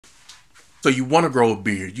So you want to grow a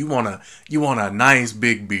beard. You want a nice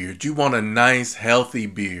big beard. You want a nice healthy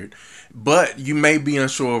beard. But you may be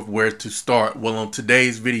unsure of where to start. Well, on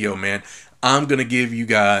today's video, man, I'm going to give you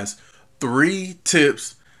guys 3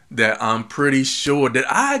 tips that I'm pretty sure that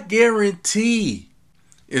I guarantee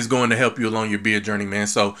is going to help you along your beard journey, man.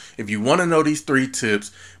 So if you want to know these 3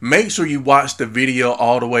 tips, make sure you watch the video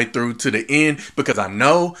all the way through to the end, because I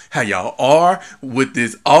know how y'all are with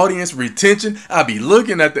this audience retention. I be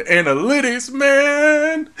looking at the analytics,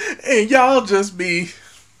 man, and y'all just be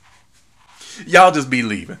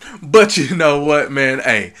leaving. But you know what, man?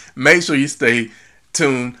 Hey, make sure you stay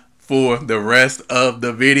tuned for the rest of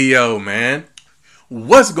the video, man.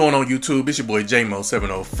 What's going on, YouTube? It's your boy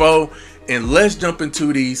JMO704, and let's jump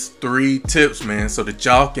into these 3 tips, man, so that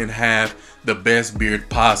y'all can have the best beard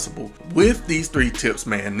possible. With these 3 tips,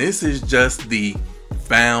 man, this is just the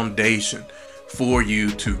foundation for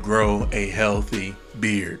you to grow a healthy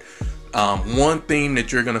beard. One thing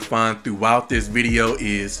that you're gonna find throughout this video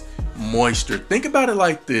is moisture. Think about it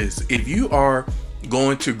like this: if you are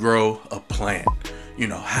going to grow a plant, you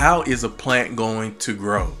know, how is a plant going to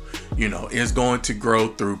grow? You know, it's going to grow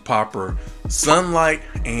through proper sunlight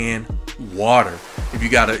and water. If you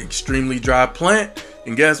got an extremely dry plant,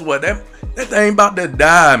 and guess what, that thing about to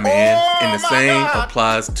die, man. And the same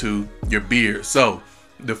applies to your beard. So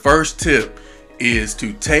the first tip is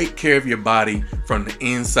to take care of your body from the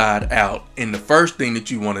inside out. And the first thing that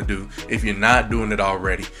you want to do, if you're not doing it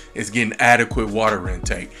already, is getting adequate water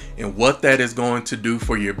intake. And what that is going to do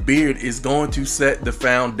for your beard is going to set the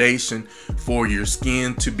foundation for your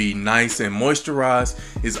skin to be nice and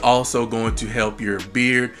moisturized. Is also going to help your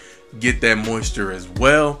beard get that moisture as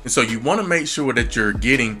well. And so you want to make sure that you're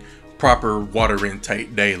getting proper water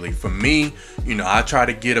intake daily. For me, you know, I try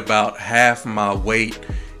to get about half my weight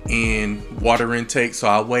in water intake. So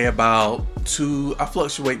I weigh about I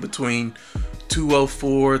fluctuate between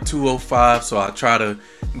 204, 205. So I try to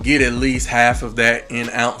get at least half of that in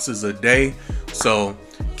ounces a day. So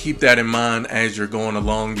keep that in mind as you're going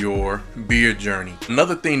along your beard journey.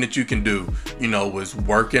 Another thing that you can do, you know, is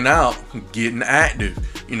working out, getting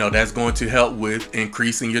active. You know, that's going to help with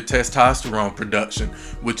increasing your testosterone production,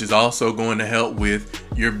 which is also going to help with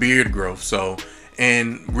your beard growth. So,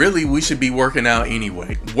 and really, we should be working out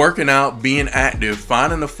anyway. Working out, being active,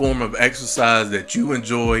 finding a form of exercise that you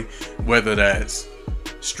enjoy, whether that's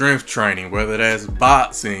strength training, whether that's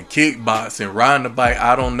boxing, kickboxing, riding a bike,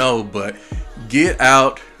 I don't know, but get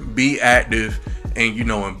out, be active, and you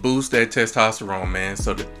know, and boost that testosterone, man,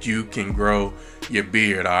 so that you can grow your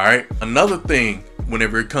beard. All right. Another thing,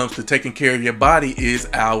 whenever it comes to taking care of your body, is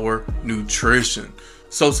our nutrition.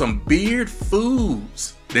 So some beard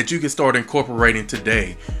foods that you can start incorporating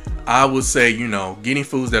today. I would say, you know, getting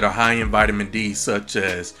foods that are high in vitamin D, such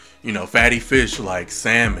as, you know, fatty fish like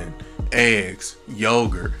salmon, eggs,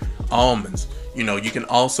 yogurt, almonds. You know, you can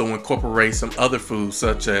also incorporate some other foods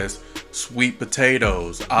such as sweet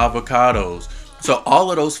potatoes, avocados. So all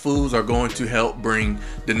of those foods are going to help bring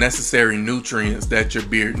the necessary nutrients that your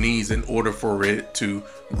beard needs in order for it to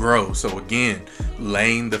grow. So again,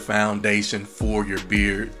 laying the foundation for your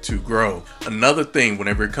beard to grow. Another thing,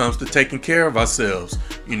 whenever it comes to taking care of ourselves,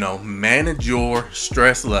 you know, manage your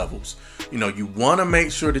stress levels. You know, you want to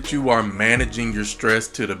make sure that you are managing your stress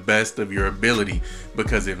to the best of your ability,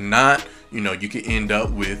 because if not, you know, you can end up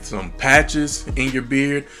with some patches in your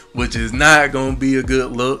beard, which is not going to be a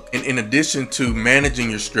good look. And in addition to managing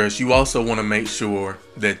your stress, you also want to make sure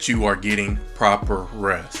that you are getting proper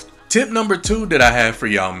rest. Tip number 2 that I have for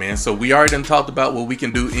y'all, man. So we already done talked about what we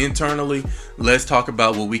can do internally. Let's talk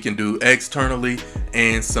about what we can do externally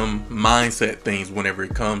and some mindset things whenever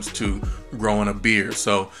it comes to growing a beard.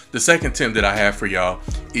 So the second tip that I have for y'all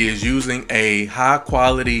is using a high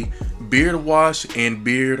quality beard wash and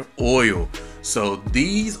beard oil. So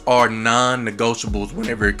these are non-negotiables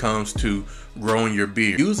whenever it comes to growing your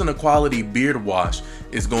beard. Using a quality beard wash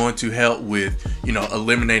is going to help with, you know,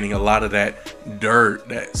 eliminating a lot of that dirt,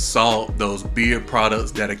 that salt, those beard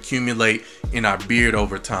products that accumulate in our beard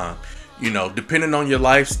over time. You know, depending on your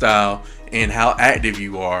lifestyle and how active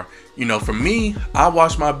you are, you know, for me, I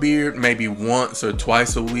wash my beard maybe once or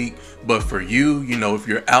twice a week. But for you, you know, if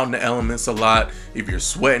you're out in the elements a lot, if you're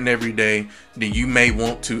sweating every day, then you may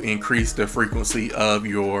want to increase the frequency of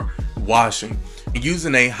your washing.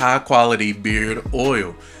 Using a high quality beard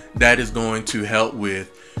oil, that is going to help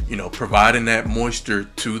with, you know, providing that moisture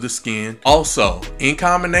to the skin. Also, in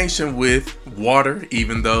combination with water,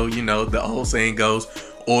 even though, you know, the old saying goes,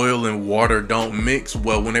 oil and water don't mix.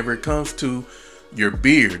 Well, whenever it comes to your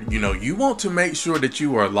beard. You know, you want to make sure that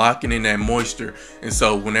you are locking in that moisture. And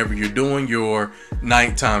so whenever you're doing your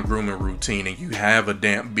nighttime grooming routine and you have a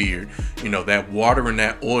damp beard, you know, that water and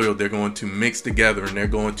that oil, they're going to mix together and they're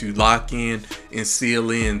going to lock in and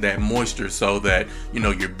seal in that moisture so that, you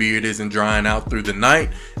know, your beard isn't drying out through the night.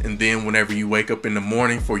 And then whenever you wake up in the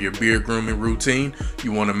morning for your beard grooming routine,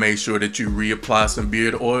 you want to make sure that you reapply some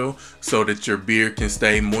beard oil so that your beard can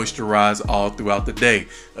stay moisturized all throughout the day.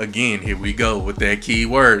 Again, here we go with that key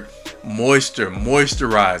word,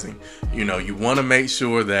 moisturizing. You know, you want to make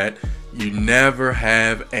sure that you never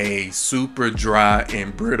have a super dry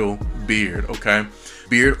and brittle beard, okay?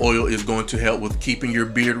 Beard oil is going to help with keeping your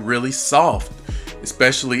beard really soft,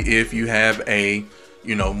 especially if you have a,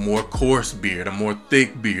 you know, more coarse beard, a more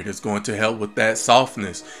thick beard. It's going to help with that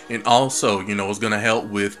softness. And also, you know, it's going to help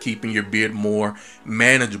with keeping your beard more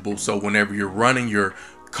manageable. So whenever you're running your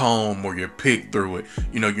comb or your pick through it,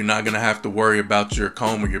 you know, you're not going to have to worry about your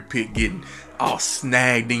comb or your pick getting all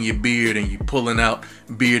snagged in your beard and you pulling out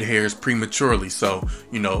beard hairs prematurely. So,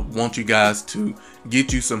 you know, want you guys to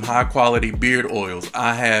get you some high quality beard oils.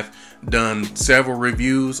 I have done several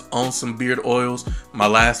reviews on some beard oils, my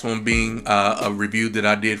last one being a review that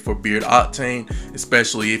I did for beard Octane,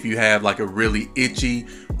 especially if you have like a really itchy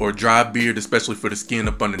or dry beard, especially for the skin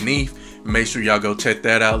up underneath. Make sure y'all go check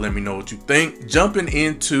that out. Let me know what you think. Jumping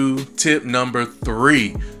into tip number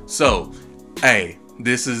 3. So, hey,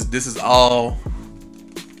 this is all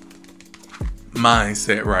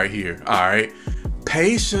mindset right here. All right,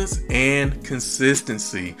 patience and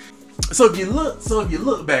consistency. So if you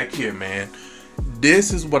look back here, man,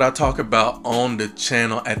 this is what I talk about on the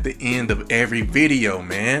channel at the end of every video,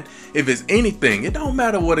 man. If it's anything, it don't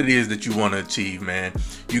matter what it is that you want to achieve, man.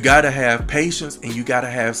 You got to have patience and you got to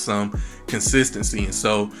have some consistency. And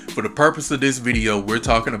so for the purpose of this video, we're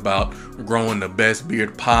talking about growing the best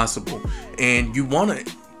beard possible. And you want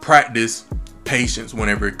to practice patience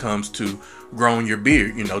whenever it comes to growing your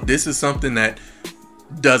beard. You know, this is something that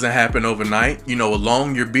doesn't happen overnight. You know,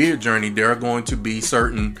 along your beard journey, there are going to be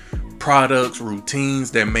certain products,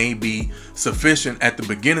 routines that may be sufficient at the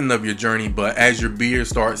beginning of your journey, but as your beard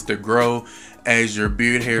starts to grow, as your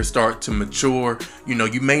beard hair start to mature, you know,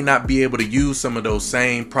 you may not be able to use some of those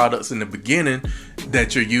same products in the beginning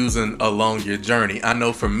that you're using along your journey. I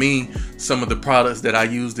know for me, some of the products that I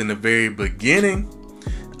used in the very beginning,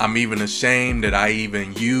 I'm even ashamed that I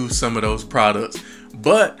even used some of those products.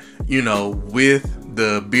 But, you know, with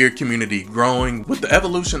the beard community growing, with the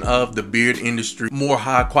evolution of the beard industry, more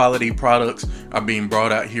high quality products are being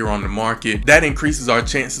brought out here on the market. That increases our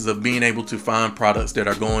chances of being able to find products that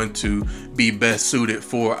are going to be best suited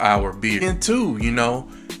for our beard. And two, you know,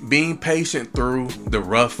 being patient through the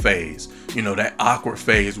rough phase, you know, that awkward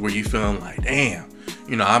phase where you feeling like, damn,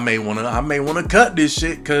 you know, I may want to cut this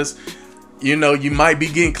shit, because you know, you might be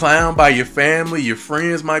getting clowned by your family, your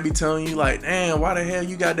friends might be telling you like, damn, why the hell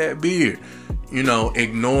you got that beard? You know,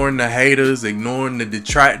 ignoring the haters, ignoring the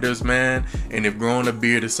detractors, man. And if growing a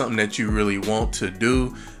beard is something that you really want to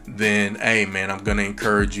do, then hey man, I'm gonna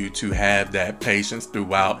encourage you to have that patience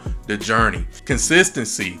throughout the journey.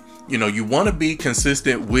 Consistency. You know, you want to be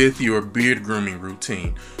consistent with your beard grooming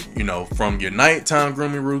routine. You know, from your nighttime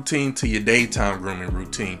grooming routine to your daytime grooming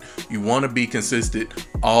routine. You want to be consistent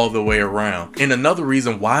all the way around. And another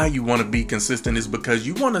reason why you want to be consistent is because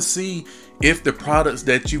you want to see if the products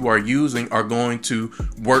that you are using are going to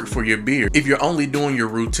work for your beard. If you're only doing your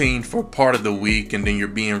routine for part of the week and then you're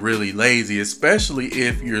being really lazy, especially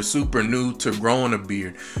if you're super new to growing a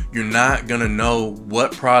beard, you're not gonna know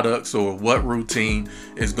what products or what routine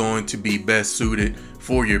is going to be best suited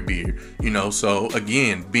for your beard. You know, so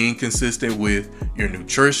again, being consistent with your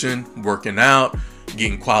nutrition, working out,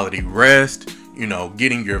 getting quality rest, you know,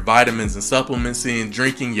 getting your vitamins and supplements in,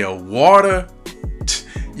 drinking your water.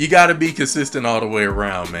 You got to be consistent all the way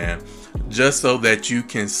around, man, just so that you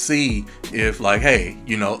can see if like, hey,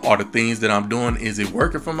 you know, are the things that I'm doing, is it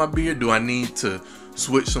working for my beard? Do I need to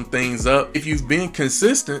switch some things up? If you've been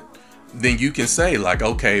consistent, then you can say like,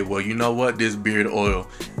 okay, well, you know what, this beard oil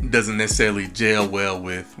doesn't necessarily gel well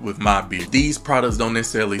with my beard. These products don't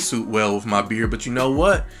necessarily suit well with my beard, but you know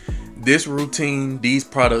what, this routine, these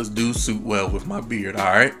products do suit well with my beard. All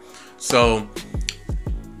right, so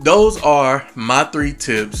those are my 3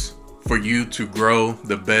 tips for you to grow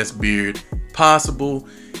the best beard possible.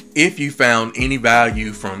 If you found any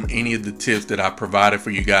value from any of the tips that I provided for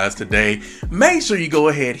you guys today, make sure you go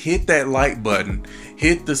ahead, hit that like button,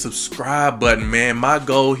 hit the subscribe button, man. My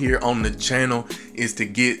goal here on the channel is to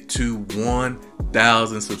get to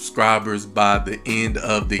 1,000 subscribers by the end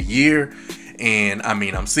of the year. And I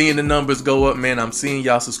mean, I'm seeing the numbers go up, man. I'm seeing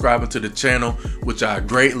y'all subscribing to the channel, which I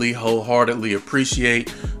greatly, wholeheartedly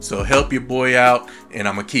appreciate. So help your boy out, and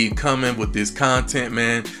I'm gonna keep coming with this content,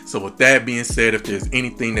 man. So with that being said, if there's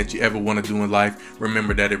anything that you ever want to do in life,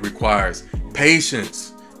 remember that it requires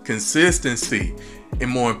patience, consistency,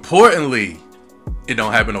 and more importantly, it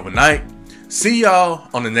don't happen overnight. See y'all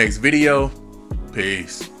on the next video.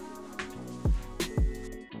 Peace.